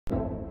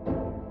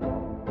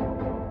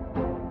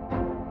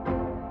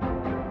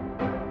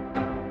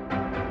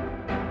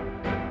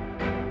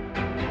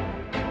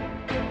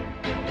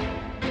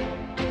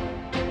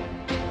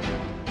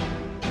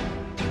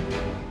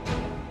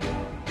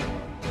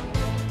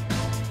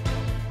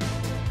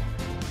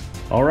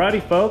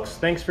Alrighty folks,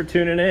 thanks for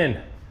tuning in.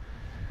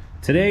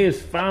 Today is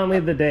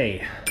finally the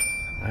day.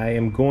 I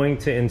am going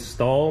to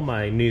install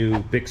my new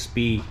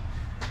Bixpy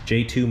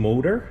J-2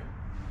 motor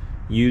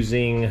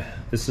using,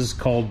 this is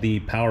called the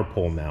power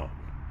pole mount.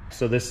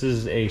 So this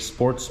is a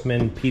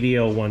Sportsman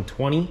PDL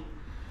 120,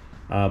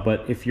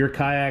 but if your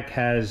kayak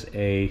has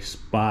a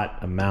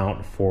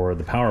mount for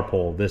the power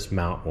pole, this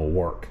mount will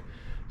work.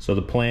 So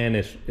the plan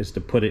is to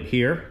put it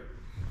here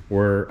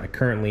where I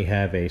currently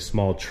have a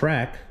small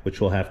track, which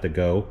will have to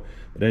go.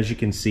 But as you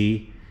can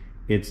see,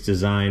 it's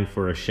designed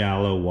for a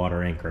shallow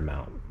water anchor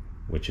mount,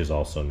 which is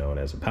also known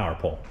as a power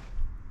pole.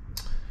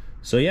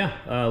 So yeah,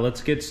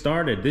 let's get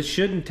started. This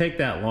shouldn't take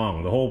that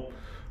long. The whole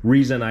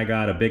reason I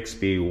got a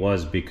Bixpy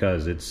was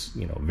because it's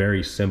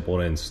very simple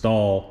to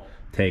install,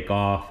 take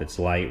off, it's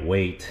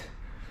lightweight.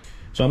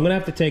 So I'm gonna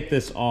have to take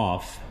this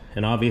off,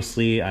 and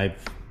obviously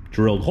I've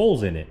drilled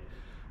holes in it.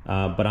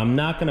 But I'm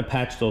not going to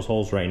patch those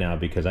holes right now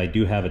because I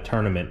do have a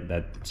tournament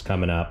that's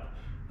coming up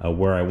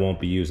where I won't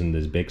be using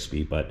this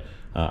Bixpy, but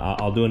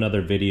I'll do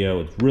another video.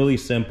 It's really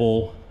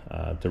simple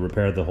to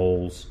repair the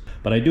holes,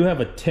 but I do have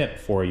a tip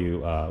for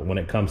you when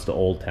it comes to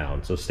Old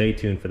Town, so stay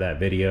tuned for that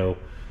video.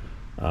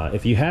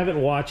 If you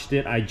haven't watched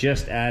it, I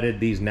just added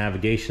these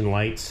navigation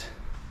lights,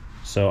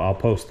 so I'll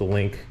post the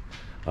link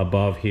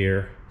above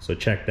here, so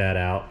check that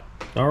out.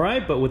 All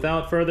right, but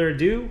without further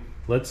ado,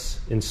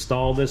 let's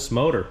install this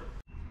motor.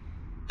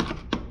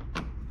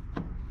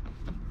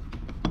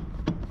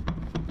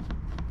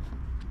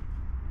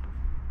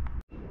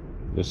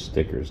 This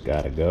sticker's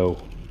gotta go.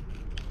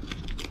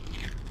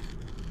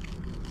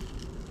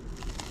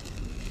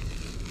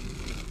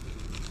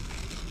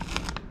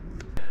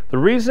 The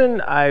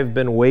reason I've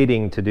been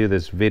waiting to do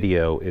this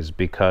video is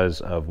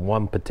because of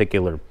one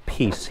particular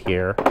piece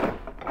here,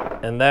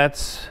 and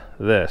that's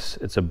this.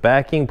 It's a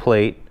backing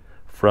plate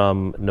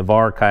from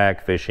Navarre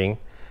Kayak Fishing,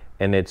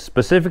 and it's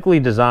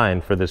specifically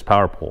designed for this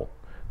power pole.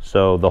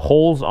 So the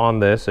holes on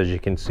this, as you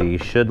can see,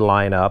 should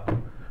line up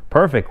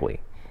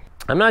perfectly.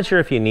 I'm not sure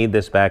if you need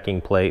this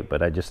backing plate,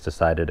 but I just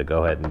decided to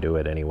go ahead and do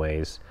it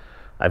anyways.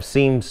 I've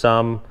seen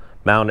some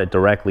mount it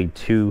directly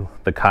to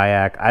the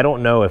kayak. I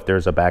don't know if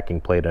there's a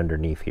backing plate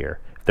underneath here.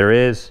 If there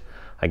is,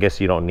 I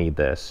guess you don't need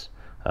this.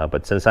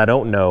 But since I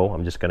don't know,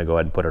 I'm just gonna go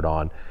ahead and put it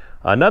on.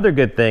 Another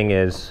good thing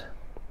is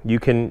you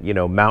can,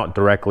 mount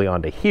directly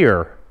onto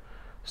here,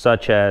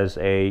 such as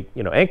a,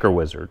 anchor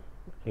wizard,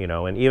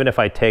 and even if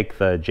I take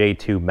the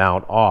J2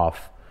 mount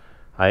off,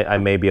 I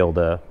may be able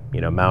to,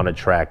 mount a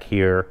track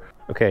here.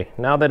 Okay,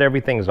 now that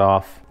everything's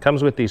off,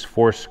 comes with these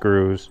 4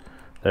 screws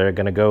that are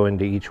gonna go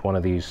into each one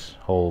of these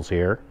holes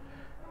here.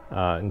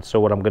 And so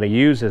what I'm gonna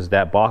use is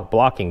that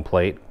blocking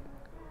plate.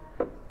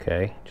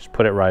 Okay, just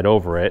put it right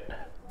over it.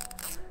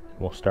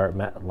 We'll start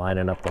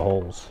lining up the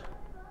holes.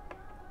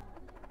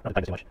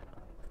 Not too much.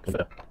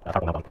 Okay,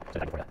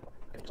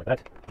 just like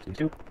that. Just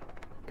 2.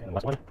 Okay, and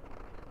last one.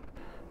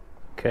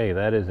 Okay,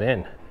 that is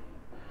in.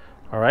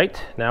 All right,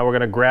 now we're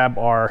gonna grab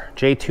our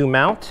J2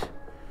 mount.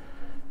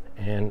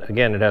 And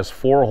again, it has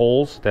 4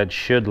 holes that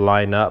should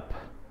line up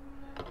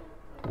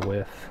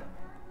with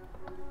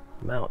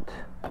the mount,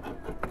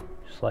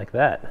 just like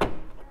that.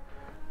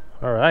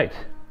 All right,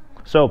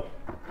 so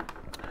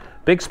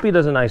Bixpy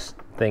does a nice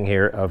thing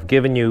here of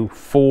giving you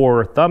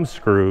 4 thumb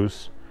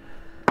screws,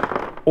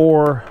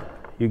 or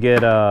you get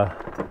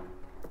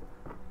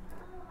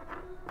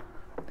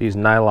these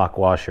nylock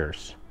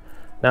washers.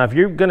 Now, if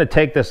you're gonna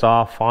take this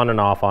off, on and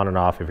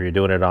off, if you're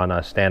doing it on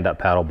a stand-up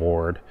paddle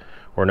board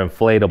or an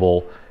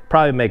inflatable,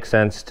 probably makes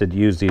sense to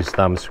use these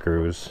thumb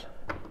screws.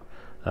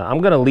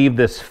 I'm gonna leave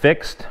this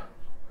fixed,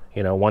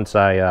 once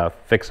I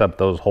fix up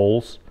those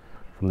holes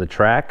from the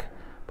track.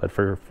 But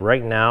for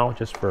right now,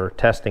 just for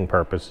testing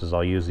purposes,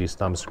 I'll use these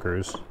thumb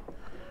screws.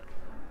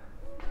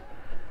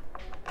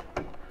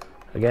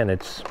 Again,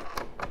 it's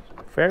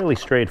fairly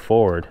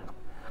straightforward.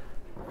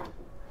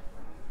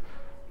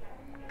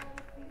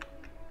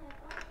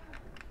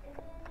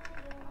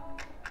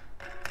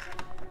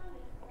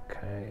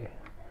 Okay.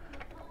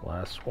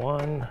 Last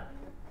one.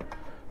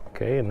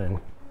 Okay, and then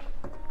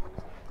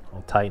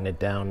I'll tighten it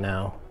down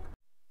now.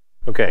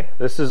 Okay,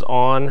 this is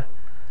on.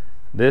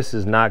 This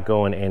is not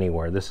going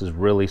anywhere. This is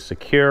really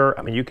secure.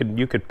 I mean, you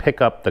could pick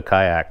up the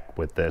kayak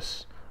with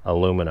this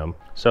aluminum.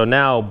 So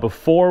now,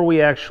 before we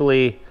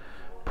actually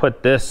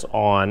put this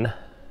on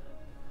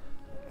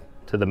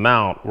to the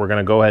mount, we're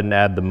gonna go ahead and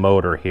add the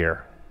motor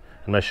here.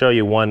 I'm gonna show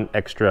you one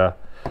extra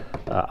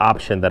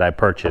option that I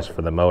purchased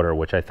for the motor,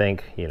 which I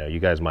think you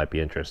guys might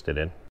be interested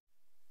in.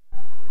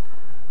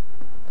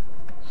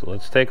 So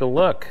let's take a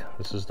look.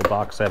 This is the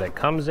box that it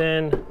comes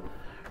in.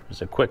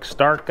 There's a quick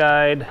start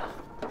guide.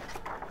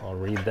 I'll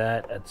read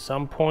that at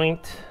some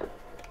point.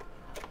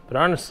 But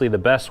honestly, the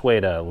best way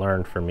to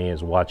learn for me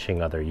is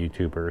watching other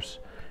YouTubers.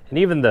 And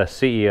even the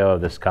CEO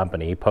of this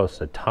company, he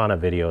posts a ton of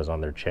videos on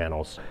their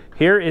channels.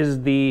 Here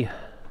is the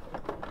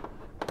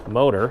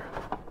motor.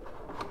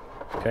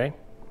 Okay.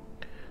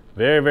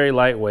 Very, very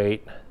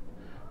lightweight.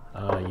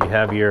 You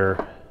have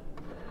your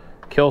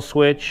kill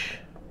switch,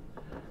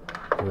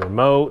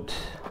 remote,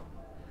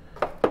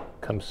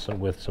 Comes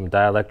with some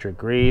dielectric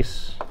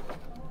grease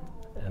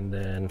and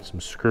then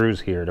some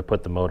screws here to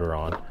put the motor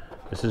on.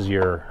 This is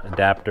your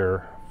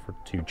adapter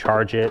to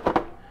charge it,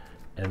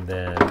 and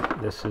then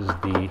this is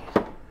the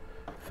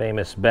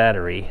famous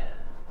battery.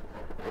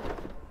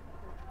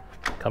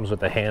 Comes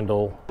with a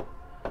handle.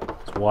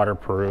 It's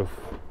waterproof.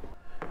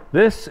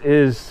 This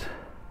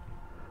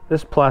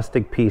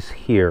plastic piece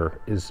here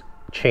is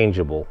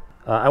changeable.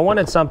 I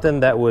wanted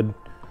something that would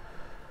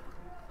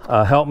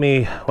help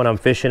me when I'm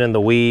fishing in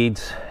the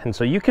weeds, and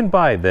so you can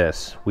buy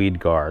this weed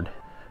guard,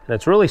 and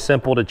it's really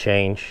simple to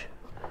change.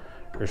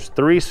 There's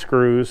 3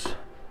 screws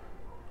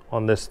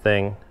on this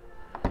thing,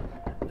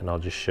 and I'll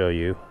just show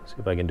you. See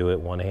if I can do it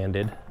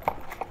one-handed.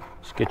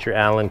 Just get your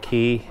Allen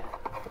key.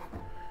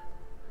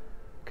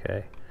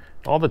 Okay,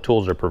 all the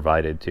tools are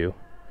provided too.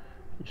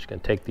 You're just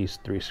gonna take these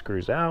 3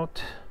 screws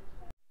out.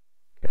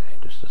 Okay,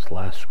 just this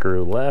last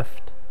screw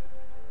left.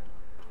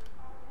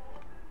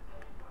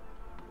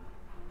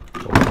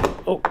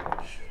 Oh,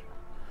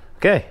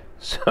 okay,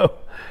 so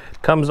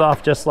it comes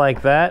off just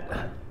like that.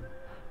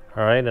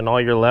 All right, and all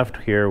you're left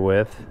here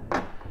with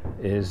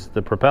is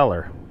the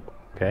propeller.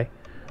 Okay,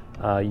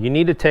 you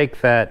need to take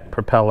that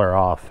propeller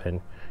off,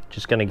 and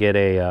just going to get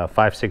a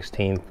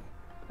 5/16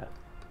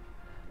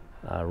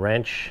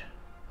 wrench,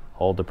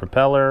 hold the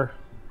propeller,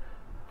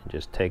 and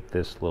just take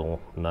this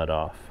little nut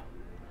off.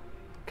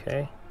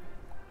 Okay,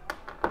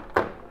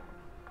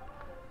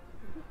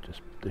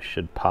 this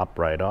should pop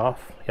right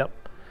off. Yep.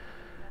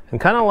 And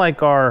kind of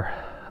like our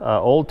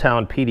Old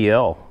Town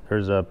PDL,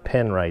 there's a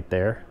pin right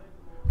there.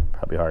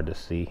 Probably hard to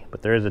see,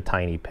 but there is a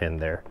tiny pin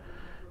there.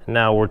 And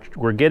now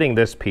we're getting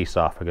this piece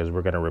off because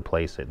we're going to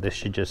replace it. This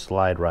should just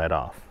slide right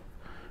off.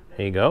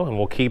 There you go, and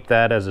we'll keep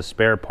that as a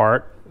spare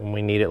part when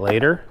we need it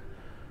later.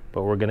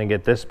 But we're going to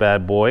get this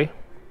bad boy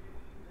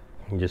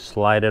and just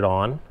slide it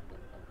on.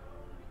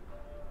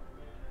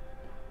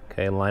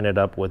 Okay, line it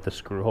up with the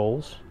screw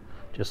holes,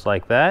 just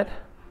like that.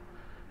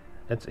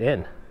 That's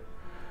in.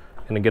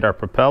 Gonna get our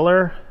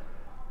propeller,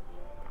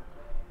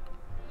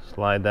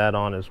 slide that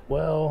on as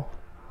well.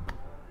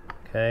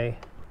 Okay,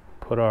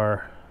 put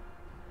our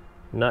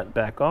nut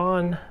back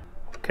on.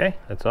 Okay,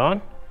 that's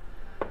on.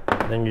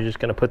 And then you're just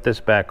gonna put this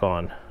back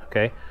on.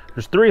 Okay,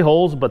 there's 3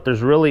 holes, but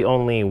there's really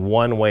only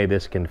one way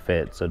this can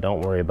fit, so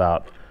don't worry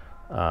about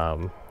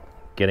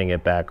getting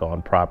it back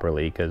on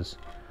properly, because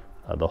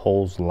the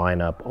holes line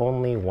up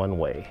only one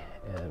way.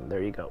 And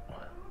there you go.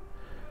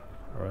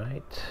 All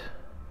right,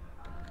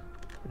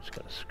 I'm just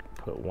gonna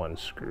put 1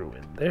 screw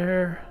in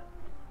there.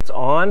 It's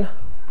on.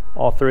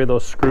 All 3 of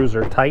those screws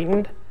are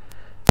tightened,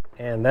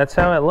 and that's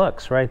how it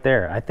looks right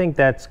there. I think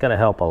that's going to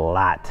help a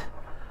lot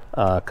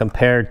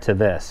compared to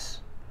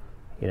this.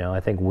 You know, I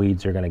think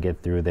weeds are going to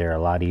get through there a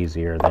lot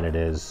easier than it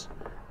is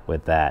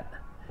with that.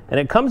 And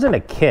it comes in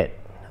a kit,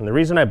 and the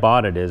reason I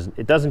bought it is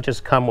it doesn't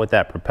just come with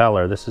that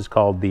propeller. This is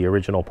called the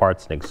original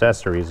parts and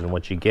accessories, and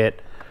what you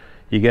get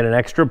an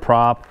extra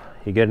prop,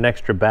 you get an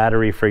extra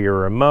battery for your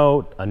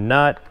remote, a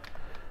nut,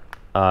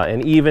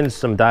 and even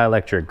some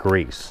dielectric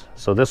grease.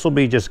 So this will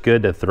be just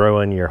good to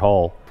throw in your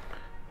hole.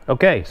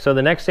 Okay, so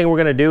the next thing we're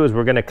gonna do is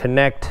we're gonna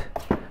connect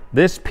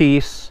this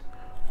piece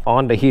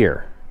onto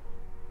here.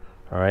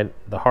 All right,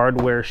 the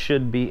hardware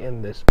should be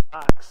in this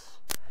box.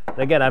 And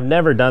again, I've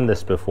never done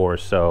this before,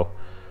 so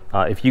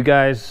if you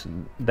guys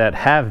that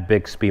have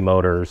Bixpy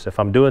motors, if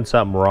I'm doing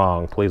something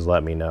wrong, please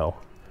let me know.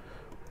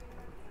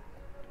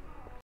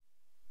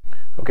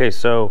 Okay,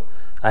 so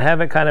I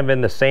have it kind of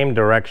in the same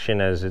direction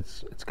as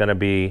it's going to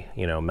be,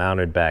 you know,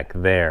 mounted back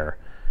there.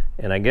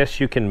 And I guess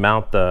you can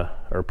mount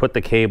or put the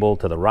cable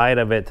to the right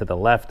of it, to the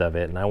left of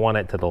it, and I want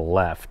it to the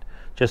left,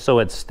 just so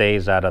it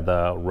stays out of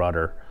the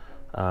rudder.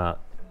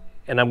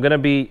 And I'm going to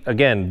be,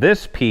 again,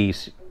 this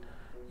piece,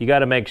 you got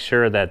to make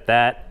sure that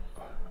that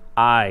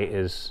eye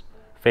is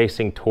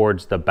facing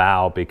towards the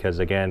bow, because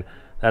again,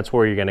 that's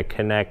where you're going to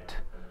connect,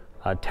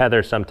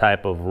 tether some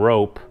type of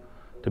rope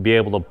to be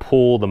able to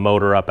pull the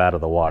motor up out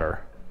of the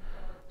water.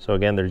 So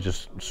again, there's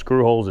just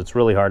screw holes. It's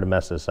really hard to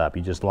mess this up.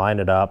 You just line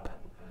it up,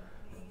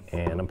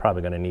 and I'm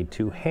probably gonna need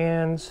 2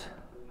 hands.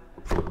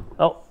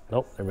 Oh,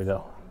 nope, there we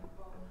go.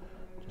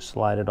 Just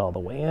slide it all the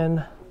way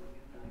in,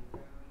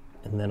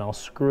 and then I'll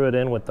screw it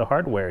in with the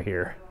hardware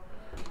here.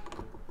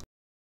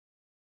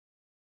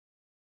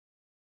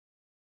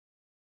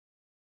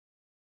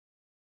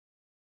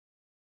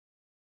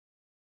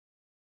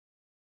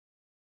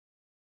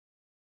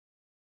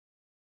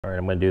 All right,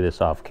 I'm gonna do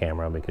this off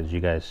camera because you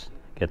guys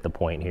get the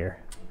point here.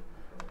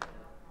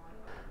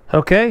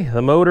 Okay,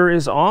 the motor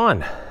is on.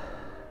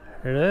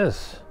 There it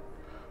is.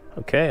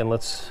 Okay, and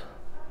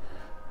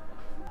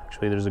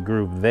actually there's a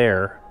groove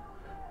there.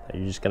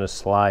 You're just gonna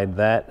slide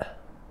that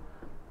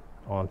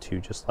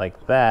onto just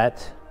like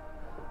that.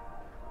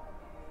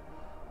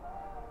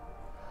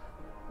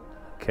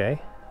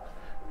 Okay,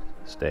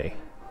 stay.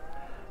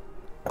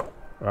 All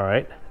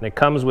right, and it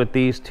comes with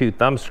these 2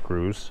 thumb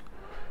screws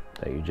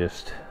that you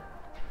just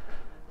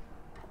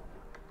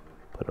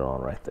put it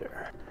on right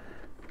there.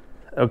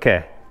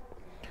 Okay.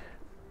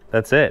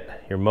 That's it.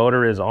 Your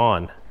motor is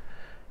on.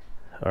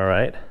 All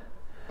right.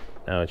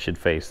 Now it should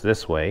face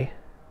this way.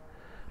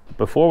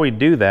 Before we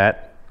do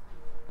that,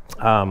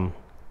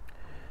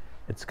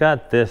 it's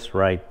got this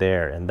right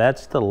there, and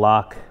that's to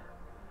lock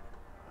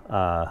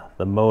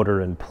the motor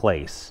in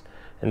place.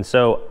 And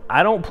so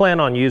I don't plan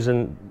on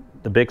using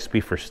the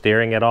Bixpy for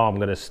steering at all. I'm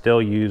going to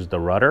still use the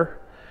rudder.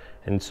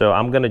 And so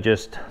I'm going to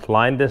just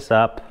line this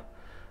up,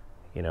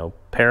 you know,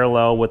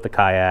 parallel with the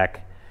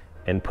Kayak,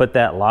 and put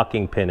that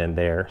locking pin in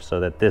there so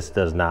that this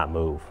does not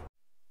move.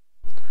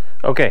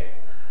 Okay,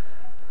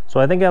 so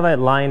I think I have it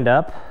lined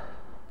up.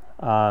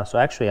 So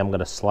actually I'm going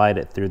to slide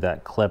it through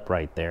that clip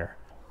right there.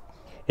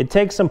 It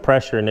takes some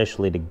pressure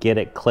initially to get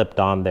it clipped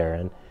on there,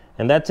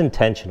 and that's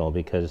intentional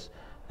because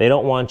they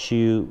don't want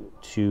you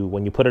to,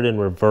 when you put it in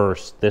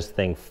reverse, this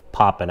thing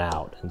popping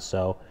out. And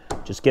so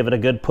just give it a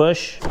good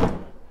push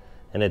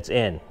and it's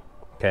in,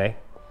 okay?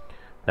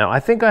 Now I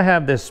think I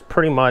have this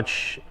pretty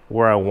much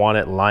where I want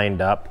it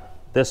lined up,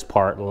 this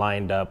part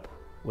lined up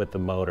with the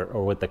motor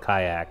or with the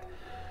Kayak.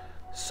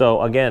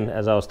 So again,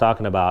 as I was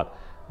talking about,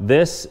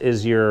 this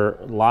is your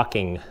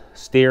locking,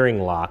 steering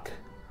lock.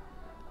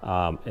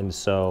 And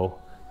so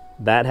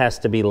that has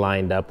to be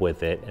lined up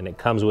with it, and it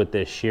comes with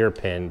this shear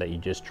pin that you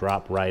just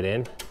drop right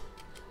in.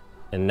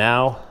 And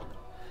now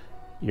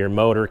your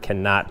motor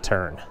cannot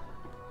turn,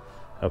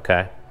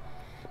 okay?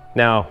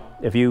 Now,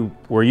 if you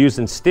were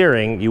using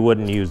steering, you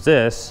wouldn't use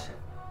this,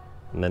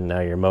 and then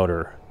now your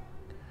motor,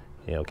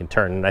 you know, can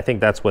turn. And I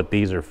think that's what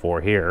these are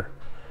for here.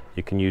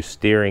 You can use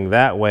steering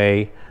that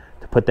way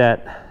to put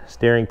that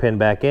steering pin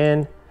back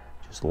in,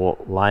 just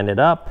line it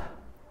up,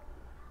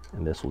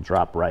 and this will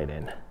drop right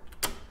in,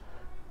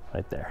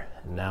 right there.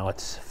 And now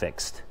it's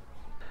fixed.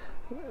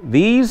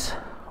 These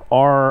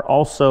are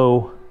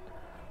also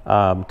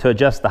to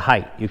adjust the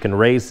height. You can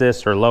raise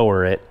this or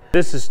lower it.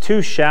 This is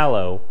too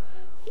shallow.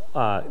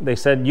 They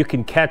said you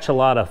can catch a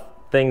lot of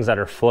things that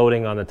are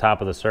floating on the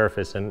top of the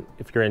surface, and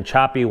if you're in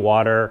choppy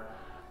water,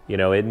 you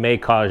know, it may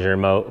cause your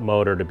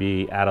motor to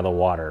be out of the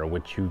water,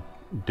 which you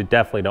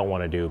definitely don't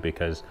want to do,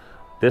 because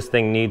this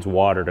thing needs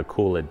water to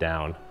cool it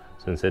down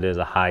since it is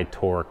a high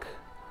torque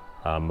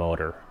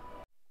motor.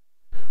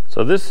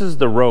 So this is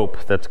the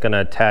rope that's going to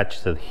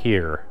attach to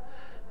here,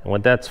 and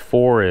what that's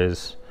for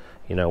is,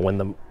 you know,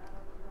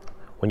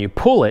 when you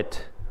pull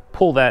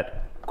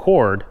that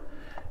cord,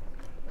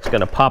 it's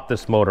going to pop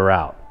this motor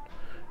out,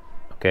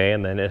 okay?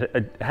 And then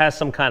it has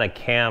some kind of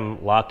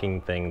cam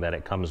locking thing that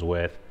it comes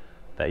with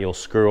that you'll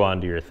screw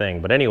onto your thing.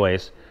 But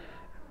anyways,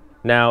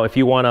 now if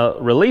you want to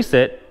release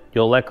it,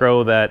 you'll let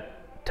go of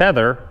that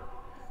tether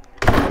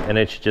and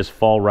it should just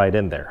fall right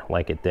in there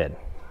like it did.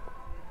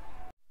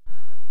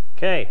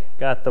 Okay,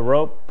 got the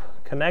rope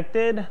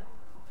connected.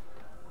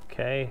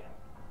 Okay,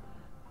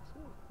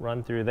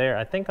 run through there.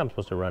 I think I'm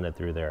supposed to run it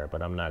through there,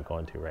 but I'm not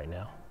going to right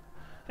now.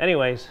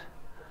 Anyways,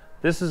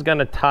 this is going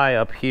to tie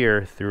up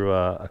here through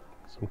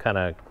some kind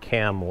of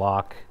cam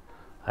lock.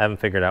 I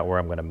haven't figured out where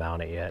I'm going to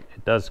mount it yet.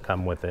 It does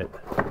come with it.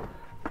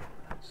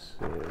 Let's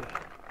see.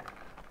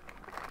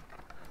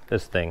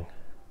 This thing.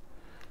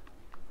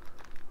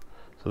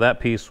 So that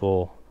piece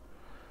will,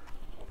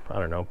 I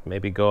don't know,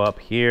 maybe go up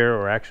here,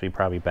 or actually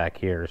probably back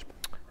here.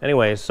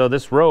 Anyways, so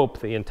this rope,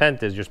 the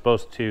intent is you're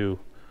supposed to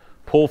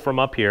pull from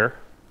up here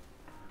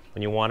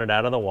when you want it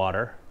out of the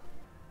water.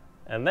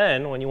 And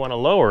then when you want to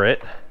lower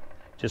it,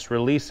 just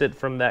release it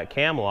from that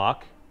cam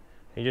lock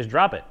and you just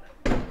drop it.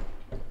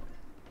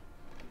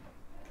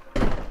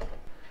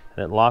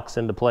 And it locks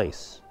into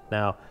place.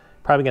 Now,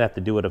 probably gonna have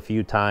to do it a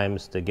few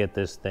times to get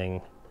this thing,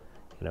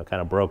 you know,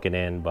 kind of broken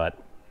in, but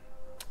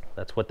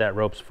that's what that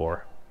rope's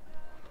for.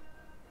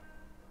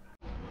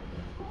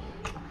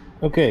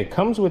 Okay, it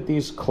comes with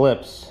these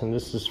clips, and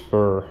this is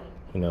for,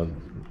 you know,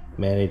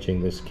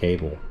 managing this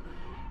cable.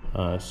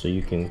 So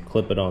you can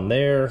clip it on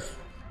there,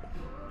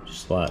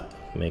 just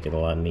make it a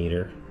lot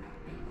neater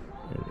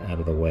and out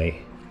of the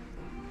way.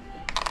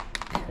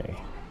 Okay,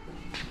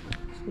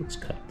 so let's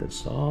cut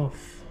this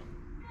off.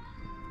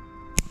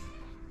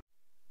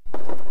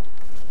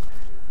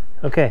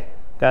 Okay,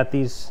 got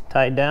these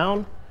tied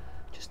down.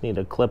 Just need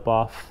to clip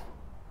off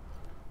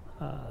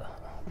the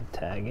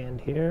tag end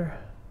here.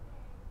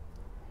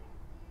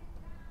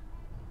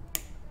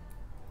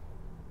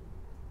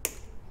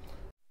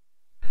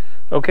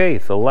 Okay,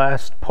 the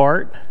last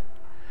part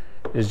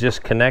is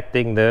just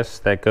connecting this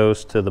that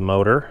goes to the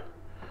motor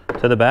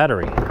to the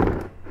battery.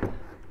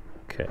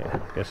 Okay, I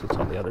guess it's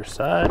on the other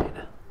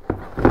side.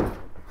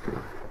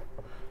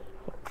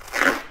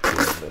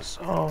 Take this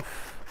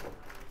off.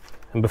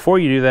 And before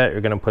you do that, you're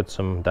going to put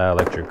some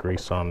dielectric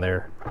grease on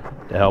there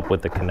to help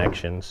with the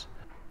connections.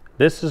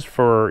 This is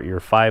for your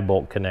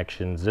 5-volt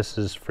connections. This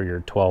is for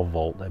your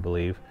 12-volt, I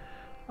believe.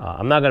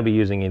 I'm not going to be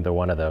using either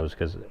one of those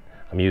because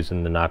I'm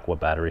using the Nakwa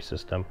battery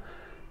system.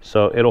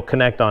 So it'll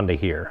connect onto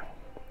here.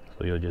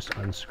 So you'll just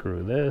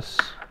unscrew this.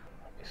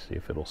 Let me see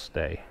if it'll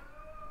stay.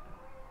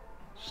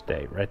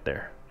 Stay right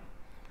there.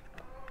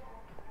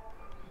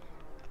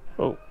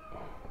 Oh.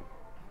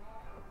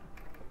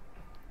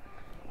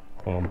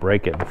 I won't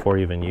break it before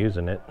even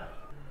using it.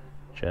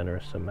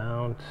 Generous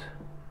amount.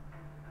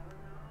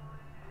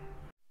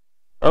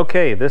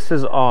 Okay, this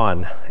is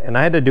on, and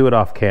I had to do it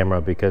off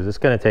camera because it's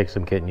going to take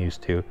some getting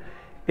used to.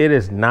 It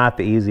is not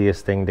the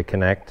easiest thing to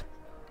connect,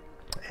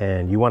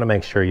 and you want to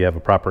make sure you have a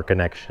proper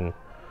connection.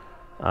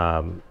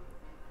 Yeah,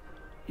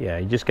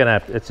 you're just gonna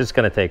have, it's just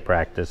gonna take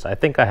practice. I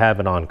think I have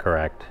it on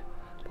correct,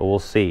 but we'll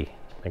see.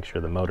 Make sure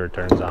the motor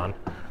turns on.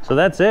 So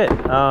that's it.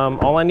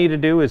 All I need to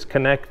do is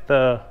connect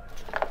the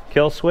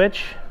kill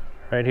switch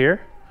right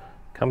here.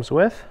 Comes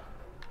with.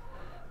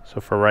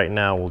 So for right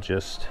now, we'll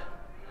just,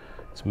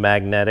 it's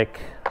magnetic,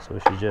 so we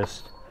should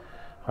just,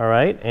 all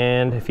right.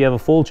 And if you have a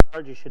full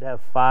charge, you should have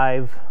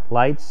 5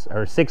 lights,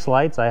 or 6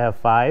 lights. I have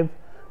 5,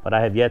 but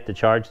I have yet to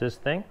charge this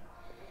thing.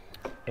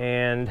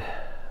 And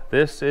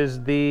this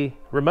is the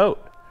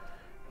remote.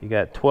 You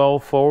got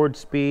 12 forward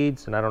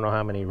speeds, and I don't know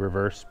how many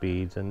reverse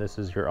speeds, and this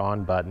is your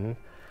on button.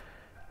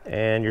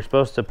 And you're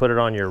supposed to put it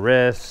on your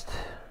wrist.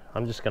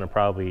 I'm just gonna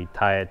probably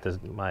tie it to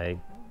my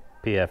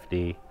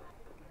PFD.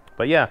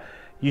 But yeah,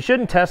 you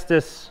shouldn't test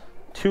this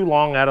too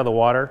long out of the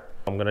water.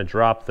 I'm gonna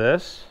drop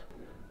this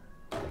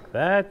like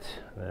that,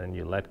 and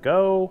you let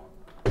go.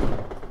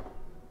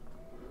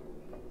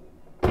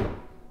 Did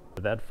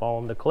that fall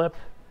in the clip?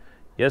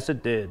 Yes,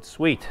 it did.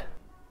 Sweet.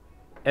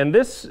 And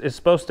this is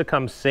supposed to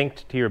come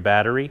synced to your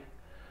battery,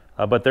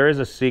 but there is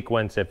a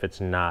sequence if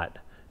it's not.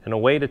 And a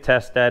way to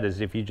test that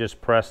is if you just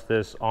press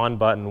this on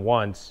button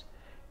once,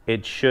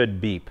 it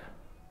should beep.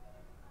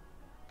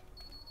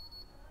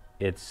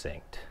 It's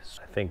synced.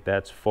 So I think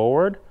that's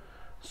forward.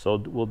 So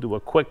we'll do a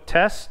quick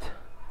test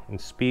in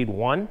speed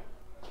 1.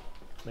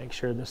 Make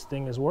sure this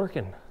thing is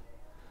working.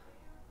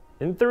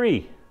 In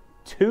 3,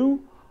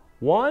 2,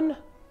 1.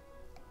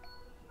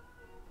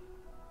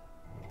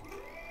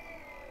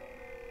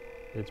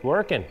 It's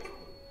working.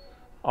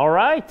 All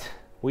right,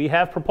 we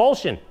have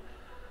propulsion.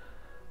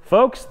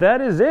 Folks,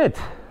 that is it.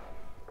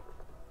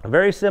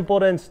 Very simple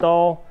to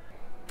install.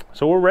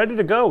 So we're ready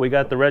to go. We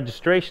got the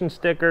registration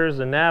stickers,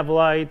 the nav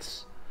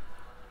lights.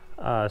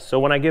 So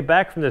when I get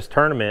back from this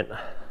tournament,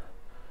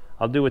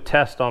 I'll do a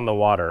test on the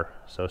water.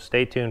 So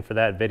stay tuned for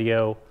that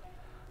video.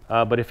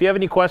 But if you have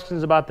any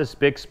questions about this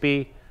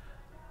Bixpy,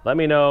 let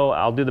me know.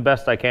 I'll do the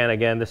best I can.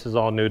 Again, this is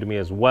all new to me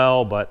as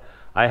well, but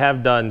I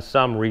have done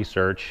some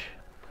research.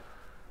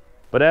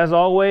 But as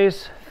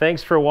always,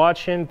 thanks for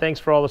watching. Thanks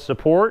for all the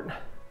support.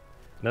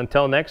 And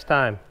until next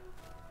time,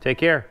 take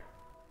care.